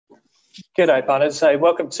G'day, punters. Hey,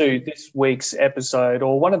 welcome to this week's episode,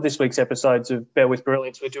 or one of this week's episodes of Bear with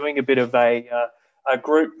Brilliance. We're doing a bit of a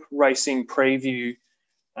group racing preview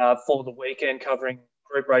for the weekend, covering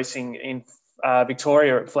group racing in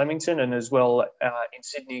Victoria at Flemington and as well in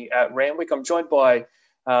Sydney at Randwick. I'm joined by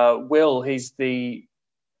Will. He's the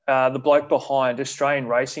bloke behind Australian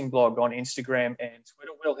Racing Blog on Instagram and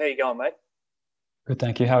Twitter. Will, how you going, mate? Good,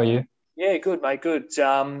 thank you. How are you? Yeah, good, mate. Good.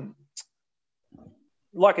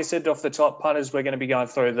 Like I said off the top, punters, we're going to be going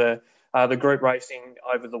through the group racing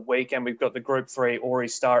over the weekend. We've got the Group 3 Ori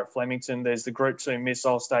Star at Flemington. There's the Group 2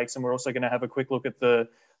 Missile Stakes, and we're also going to have a quick look at the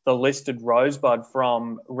listed Rosebud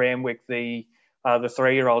from Randwick, the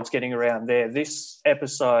 3-year-olds getting around there. This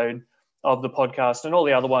episode of the podcast and all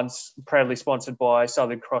the other ones proudly sponsored by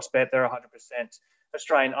Southern Cross Bet. They're 100%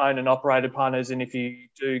 Australian owned and operated, punters, and if you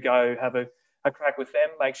do go have a crack with them,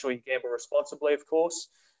 make sure you gamble responsibly, of course.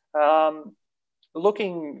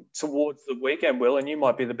 Looking towards the weekend, Will, and you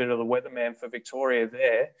might be the bit of the weatherman for Victoria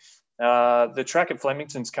there. The track at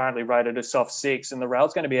Flemington's currently rated a soft 6 and the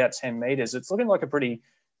rail's going to be out 10 metres. It's looking like a pretty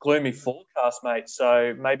gloomy forecast, mate.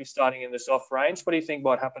 So maybe starting in the soft range. What do you think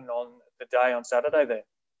might happen on the day on Saturday there?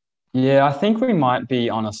 Yeah, I think we might be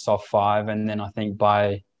on a soft 5, and then I think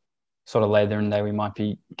by sort of later in the day we might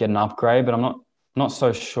be getting an upgrade, but I'm not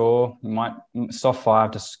so sure. We might soft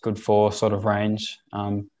 5 to good 4 sort of range.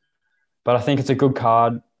 But I think it's a good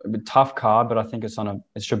card, a tough card, but I think it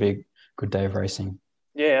should be a good day of racing.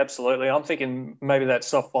 Yeah, absolutely. I'm thinking maybe that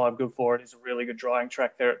soft 5 good for it is a really good drying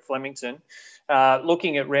track there at Flemington.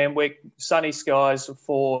 Looking at Randwick, sunny skies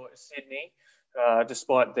for Sydney,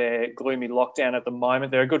 despite their gloomy lockdown at the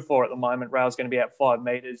moment. They're a good 4 at the moment. Rail's going to be out 5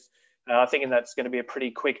 metres. Thinking that's going to be a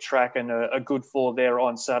pretty quick track and a good 4 there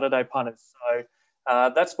on Saturday, punters.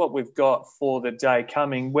 So that's what we've got for the day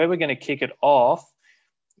coming. Where we're going to kick it off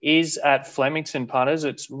is at Flemington, punters.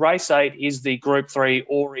 It's race 8 is the Group 3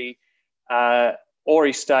 Ori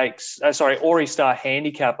Star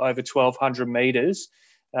handicap over 1,200 metres.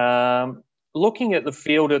 Looking at the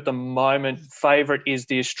field at the moment, favourite is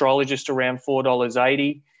the Astrologist around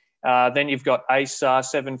 $4.80. Then you've got ASAR,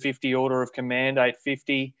 $7.50, Order of Command,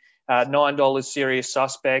 $8.50. $9 Serious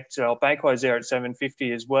Suspect. Banquo's there at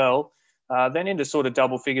 $7.50 as well. Then into sort of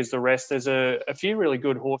double figures the rest. There's a few really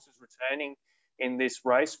good horses returning in this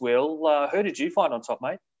race, Will. Who did you find on top,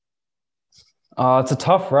 mate? It's a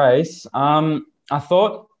tough race. I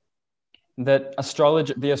thought that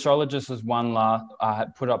the Astrologist was one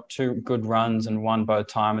had put up 2 good runs and won both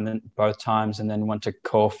times, and then went to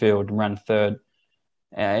Caulfield and ran third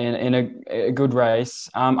in a good race.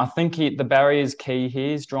 I think the barrier is key here.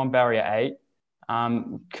 He's drawn barrier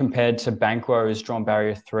 8 compared to Banquo, who's drawn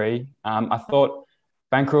barrier 3. I thought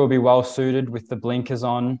Banquo will be well suited with the blinkers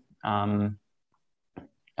on.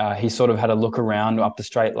 He sort of had a look around up the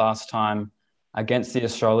straight last time against the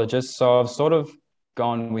Astrologist. So I've sort of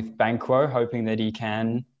gone with Banquo, hoping that he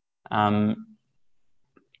can,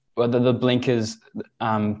 whether the blinkers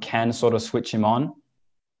can sort of switch him on.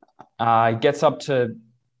 He gets up to,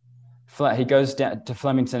 he goes down to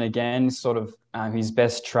Flemington again, sort of his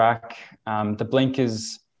best track. The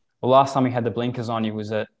blinkers, last time he had the blinkers on, he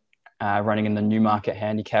was at running in the Newmarket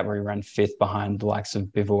Handicap where he ran 5th behind the likes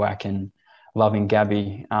of Bivouac and Loving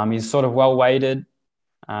Gabby. He's sort of well weighted,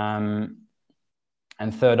 and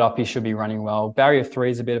third up he should be running well. Barrier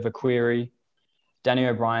 3 is a bit of a query. Danny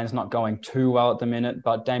O'Brien's not going too well at the minute,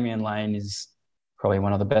 but Damian Lane is probably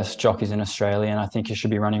one of the best jockeys in Australia, and I think he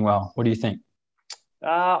should be running well. What do you think?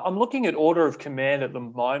 I'm looking at Order of Command at the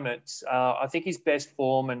moment. I think his best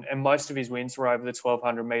form and most of his wins were over the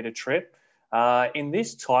 1,200 metre trip. In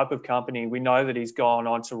this type of company, we know that he's gone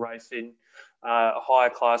on to race in a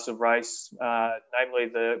higher class of race, namely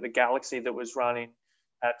the Galaxy that was running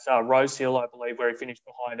at Rose Hill, I believe, where he finished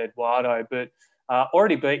behind Eduardo, but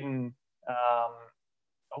already beaten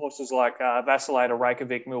horses like Vacillator,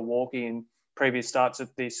 Reykjavik, Milwaukee in previous starts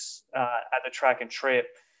at the track and trip.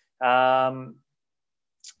 Form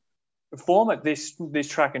at this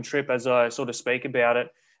track and trip, as I sort of speak about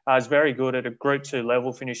it, is very good at a Group 2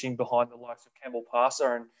 level, finishing behind the likes of Campbell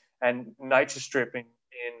Passer and Nature Strip in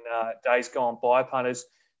days gone by, punters.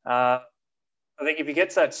 I think if he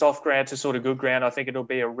gets that soft ground to sort of good ground, I think it'll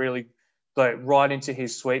be a really right into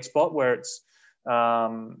his sweet spot where it's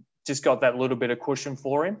just got that little bit of cushion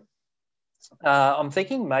for him. I'm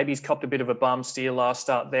thinking maybe he's copped a bit of a bum steer last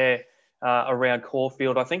start there around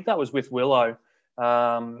Caulfield. I think that was with Willow.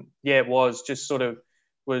 It was just sort of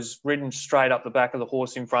was ridden straight up the back of the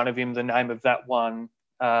horse in front of him. The name of that one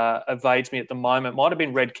evades me at the moment. Might have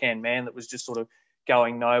been Red Can Man that was just sort of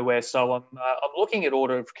going nowhere. So I'm looking at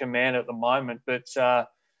Order of Command at the moment, but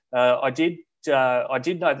I did I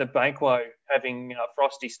did note that Banquo having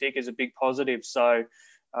Frosty Stick is a big positive, so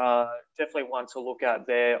definitely one to look at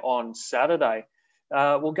there on Saturday.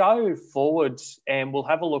 We'll go forward and we'll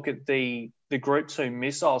have a look at the Group 2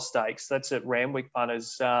 Missile Stakes. That's at Randwick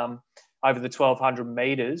Punters over the 1,200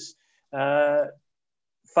 metres.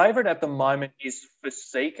 Favourite at the moment is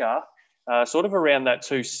Fasika, sort of around that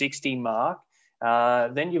 260 mark.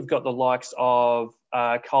 Then you've got the likes of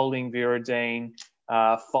Colding, Viridine,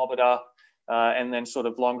 Fobita, and then sort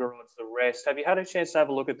of longer odds the rest. Have you had a chance to have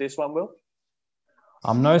a look at this one, Will?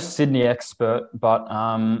 I'm no Sydney expert, but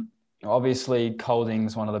obviously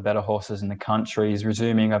Colding's one of the better horses in the country. He's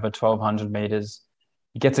resuming over 1,200 metres.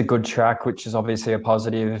 He gets a good track, which is obviously a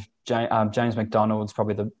positive. James McDonald's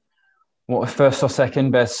probably the first or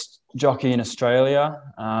second best jockey in Australia.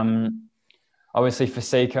 Obviously,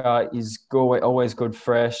 Fasika is always good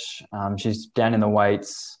fresh. She's down in the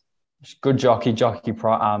weights. Good jockey, Josh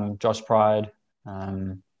Pride.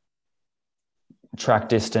 Track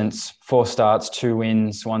distance, 4 starts, 2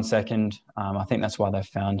 wins, 1 second. I think that's why they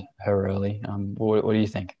found her early. What do you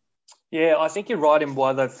think? Yeah, I think you're right in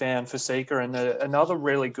why they found Fasika. And another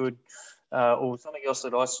really good, or something else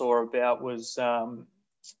that I saw about was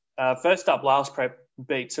first up last prep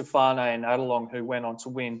beat Tofane and Adelong, who went on to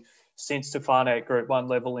win since Tofane at Group 1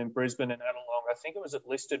 level in Brisbane, and Adelong, I think it was at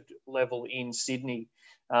listed level in Sydney,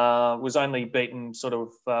 was only beaten sort of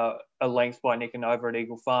a length by Nick and Over at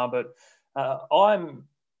Eagle Farm. But I'm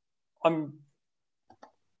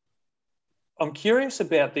curious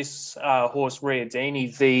about this horse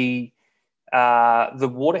Riadini, the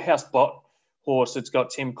Waterhouse Bot horse that's got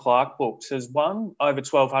Tim Clark booked, has won over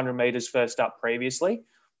 1,200 metres first up previously.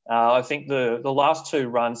 I think the last 2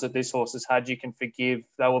 runs that this horse has had, you can forgive.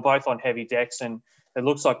 They were both on heavy decks, and it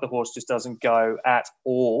looks like the horse just doesn't go at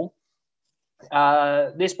all.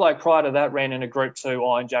 This bloke prior to that ran in a Group 2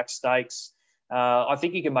 Iron Jack Stakes. I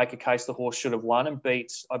think you can make a case the horse should have won and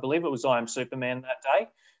beat, I believe it was I Am Superman that day.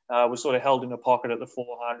 Was sort of held in the pocket at the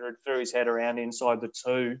 400, threw his head around inside the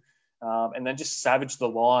 2, and then just savaged the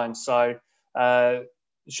line. So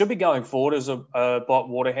should be going forward as a Bot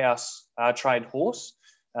Waterhouse trained horse.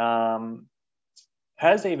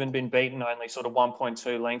 Has even been beaten only sort of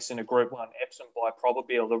 1.2 lengths in a Group 1 Epsom by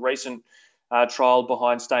Probabeel. The recent trial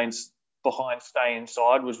behind Stay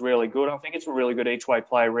Inside was really good. I think it's a really good each-way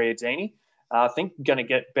play, Riadini. I think going to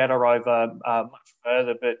get better over much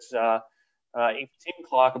further, but if Tim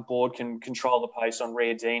Clark aboard can control the pace on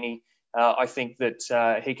Riadini, I think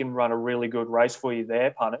that he can run a really good race for you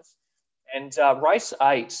there, punters. And race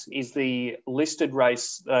 8 is the listed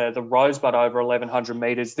race, the Rosebud over 1,100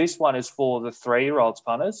 metres. This one is for the 3-year-olds,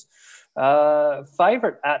 punters.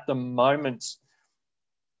 Favourite at the moment,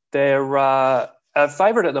 their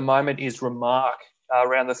favourite at the moment is Remark,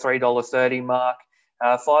 around the $3.30 mark.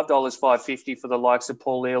 $5.50 for the likes of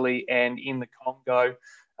Paul Early and In the Congo.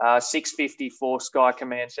 $6.50 for Sky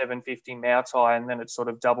Command, $7.50 Mautai, and then it sort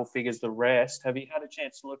of double figures the rest. Have you had a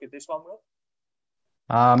chance to look at this one, Will?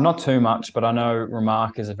 Not too much, but I know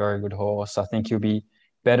Remark is a very good horse. I think he'll be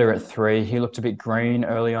better at 3. He looked a bit green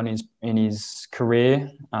early on in his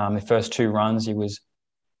career. The first 2 runs, he was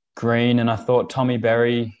green, and I thought Tommy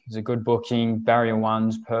Berry is a good booking. Barrier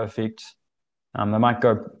 1's perfect. They might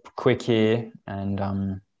go quick here, and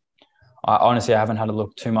I haven't had a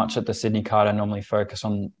look too much at the Sydney card. I normally focus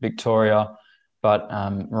on Victoria, but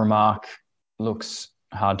Remark looks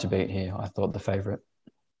hard to beat here. I thought the favourite.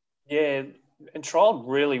 Yeah, and trialled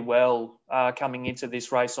really well coming into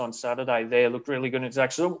this race on Saturday there. Looked really good. It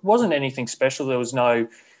actually wasn't anything special. There was no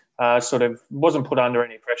wasn't put under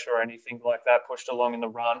any pressure or anything like that, pushed along in the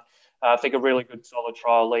run. I think a really good solid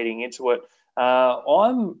trial leading into it.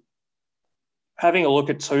 I'm having a look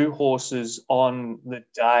at 2 horses on the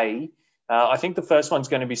day. I think the first one's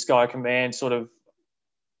going to be Sky Command, sort of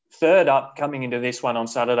third up coming into this one on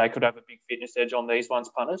Saturday, could have a big fitness edge on these ones,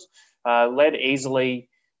 punters. Led easily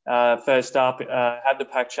first up, had the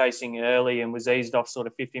pack chasing early and was eased off sort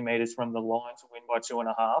of 50 metres from the line to win by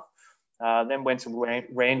 2.5. Then went to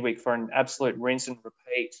Randwick for an absolute rinse and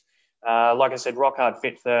repeat. Like I said, rock hard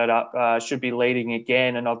fit third up, should be leading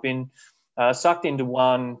again. And I've been sucked into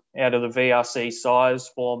one out of the VRC size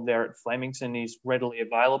form there at Flemington. Is readily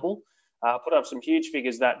available. Put up some huge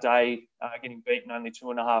figures that day, getting beaten only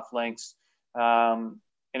 2.5 lengths.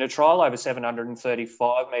 In a trial over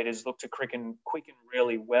 735 metres, looked to quicken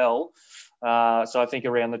really well. So I think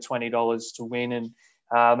around the $20 to win and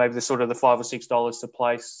maybe the sort of the $5 or $6 to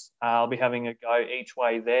place. I'll be having a go each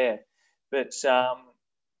way there. But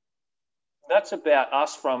that's about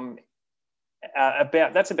us from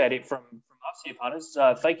that's about it from us here, punters.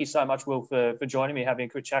 Thank you so much, Will, for joining me, having a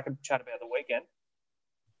quick chat about the weekend.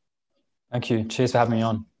 Thank you. Cheers for having me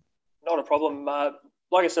on. Not a problem.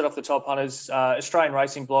 Like I said off the top, Hunters, Australian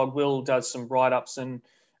Racing Blog, Will does some write-ups and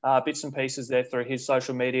bits and pieces there through his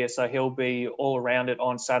social media, so he'll be all around it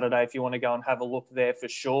on Saturday if you want to go and have a look there for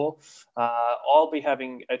sure. I'll be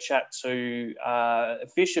having a chat to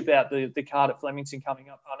Fish about the card at Flemington coming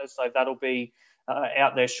up, Hunters, so that'll be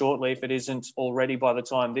out there shortly if it isn't already by the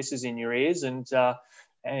time this is in your ears. And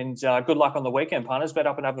good luck on the weekend, punters. Bet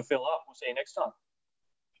up and have a fill up. We'll see you next time.